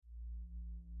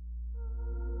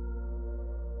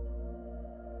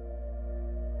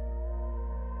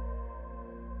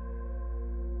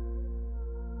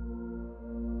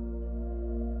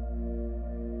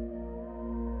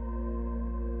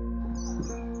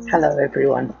Hello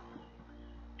everyone.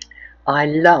 I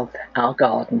love our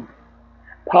garden,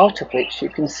 part of which you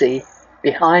can see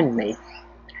behind me.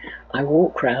 I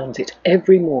walk round it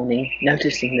every morning,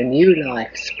 noticing the new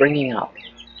life springing up.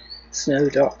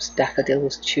 Snowdrops,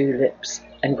 daffodils, tulips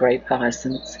and great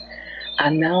hyacinths.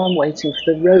 And now I'm waiting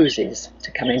for the roses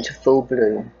to come into full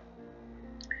bloom.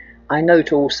 I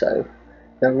note also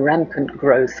the rampant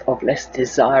growth of less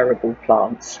desirable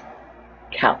plants,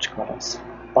 couch grass,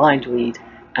 bindweed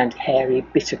and hairy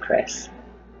bittercress.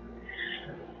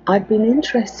 I've been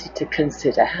interested to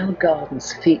consider how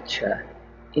gardens feature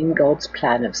in God's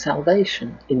plan of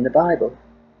salvation in the Bible.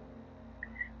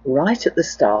 Right at the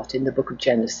start in the book of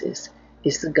Genesis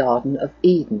is the Garden of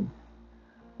Eden,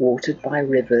 watered by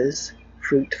rivers,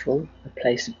 fruitful, a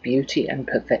place of beauty and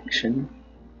perfection,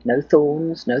 no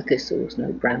thorns, no thistles,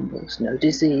 no brambles, no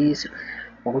disease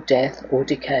or death or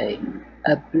decay,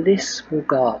 a blissful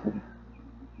garden,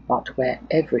 but where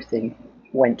everything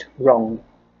went wrong.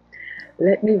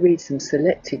 Let me read some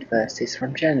selected verses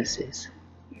from Genesis.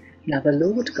 Now the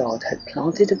Lord God had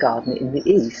planted a garden in the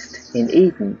east, in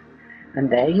Eden, and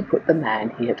there he put the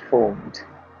man he had formed.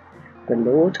 The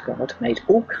Lord God made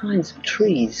all kinds of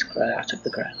trees grow out of the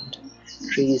ground,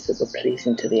 trees that were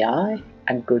pleasing to the eye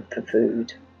and good for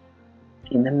food.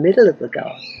 In the middle of the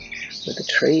garden were the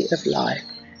tree of life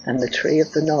and the tree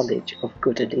of the knowledge of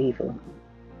good and evil.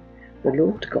 The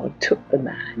Lord God took the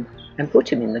man and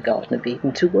put him in the Garden of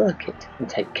Eden to work it and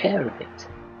take care of it.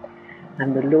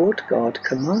 And the Lord God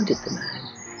commanded the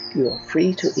man, "You are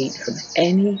free to eat from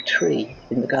any tree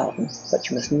in the garden, but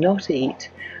you must not eat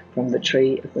from the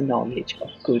tree of the knowledge of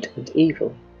good and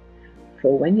evil.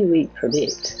 For when you eat from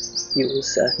it, you will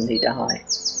certainly die."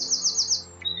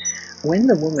 When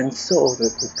the woman saw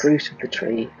that the fruit of the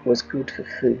tree was good for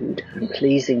food and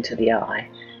pleasing to the eye,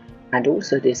 and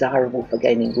also desirable for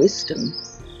gaining wisdom,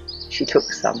 she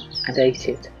took some and ate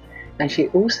it, and she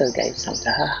also gave some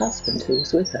to her husband who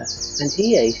was with her, and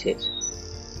he ate it.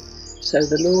 So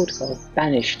the Lord God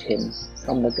banished him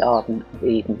from the Garden of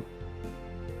Eden.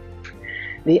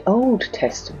 The Old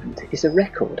Testament is a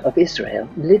record of Israel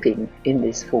living in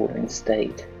this fallen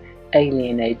state,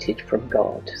 alienated from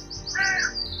God.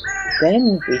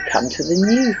 Then we come to the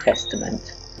New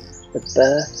Testament, the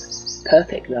birth,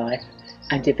 perfect life,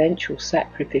 and eventual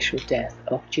sacrificial death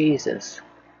of Jesus.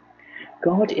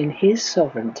 God in his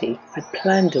sovereignty had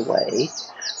planned a way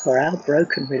for our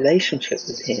broken relationship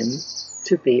with him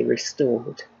to be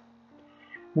restored.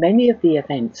 Many of the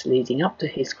events leading up to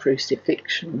his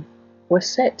crucifixion were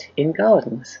set in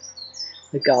gardens.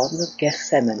 The Garden of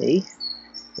Gethsemane,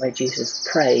 where Jesus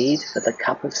prayed for the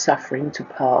cup of suffering to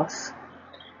pass.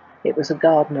 It was a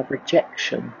garden of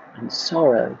rejection and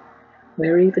sorrow,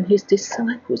 where even his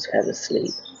disciples fell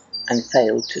asleep and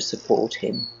failed to support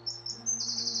him.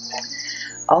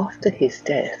 After his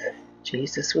death,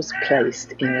 Jesus was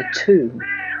placed in a tomb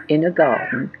in a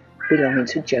garden belonging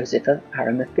to Joseph of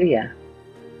Arimathea.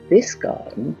 This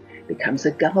garden becomes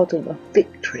a garden of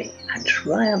victory and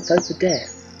triumph over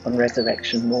death on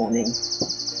resurrection morning.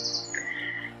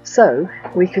 So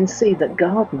we can see that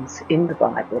gardens in the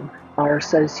Bible are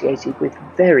associated with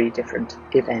very different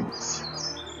events.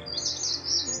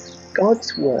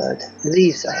 God's word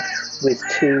leaves us with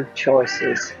two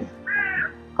choices.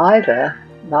 Either,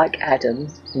 like Adam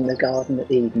in the Garden of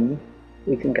Eden,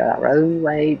 we can go our own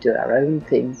way, do our own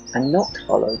thing, and not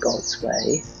follow God's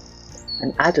way.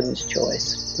 And Adam's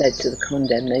choice led to the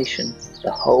condemnation of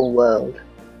the whole world.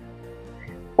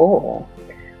 Or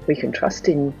we can trust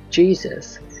in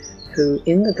Jesus, who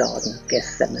in the Garden of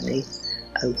Gethsemane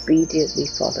obediently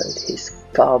followed his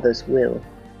Father's will,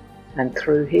 and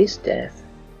through his death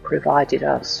provided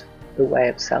us the way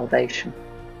of salvation.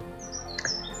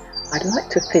 I'd like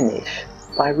to finish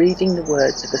by reading the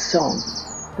words of a song.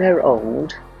 They're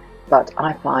old, but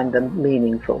I find them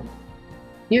meaningful.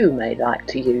 You may like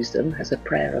to use them as a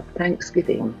prayer of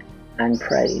thanksgiving and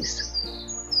praise.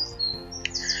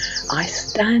 I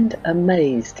stand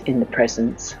amazed in the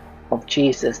presence of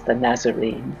Jesus the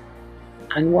Nazarene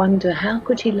and wonder, how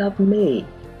could he love me,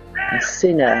 a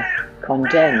sinner,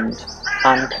 condemned,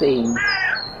 unclean?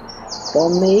 For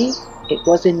me, it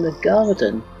was in the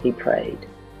garden he prayed,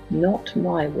 not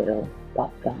my will,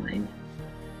 but thine.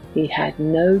 He had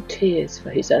no tears for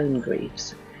his own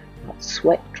griefs, but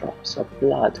sweat drops of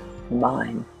blood for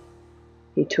mine.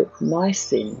 He took my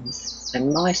sins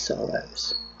and my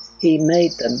sorrows. He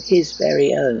made them his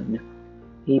very own.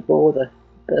 He bore the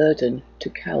burden to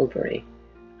Calvary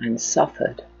and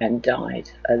suffered and died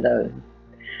alone.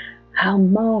 How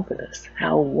marvellous,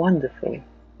 how wonderful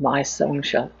my song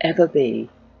shall ever be.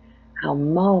 How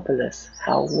marvellous,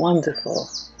 how wonderful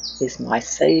is my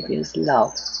Saviour's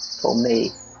love for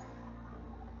me.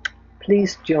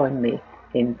 Please join me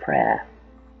in prayer.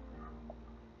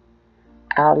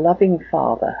 Our loving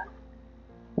Father,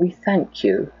 we thank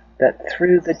you that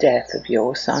through the death of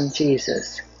your Son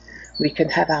Jesus, we can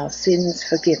have our sins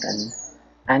forgiven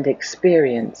and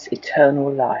experience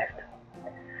eternal life.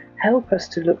 Help us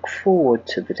to look forward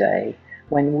to the day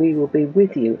when we will be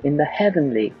with you in the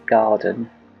heavenly garden,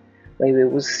 where we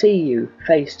will see you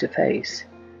face to face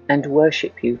and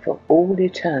worship you for all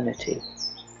eternity.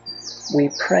 We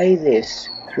pray this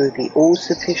through the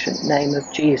all-sufficient name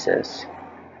of Jesus,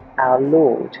 our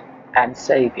Lord and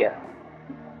Saviour.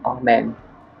 Amen.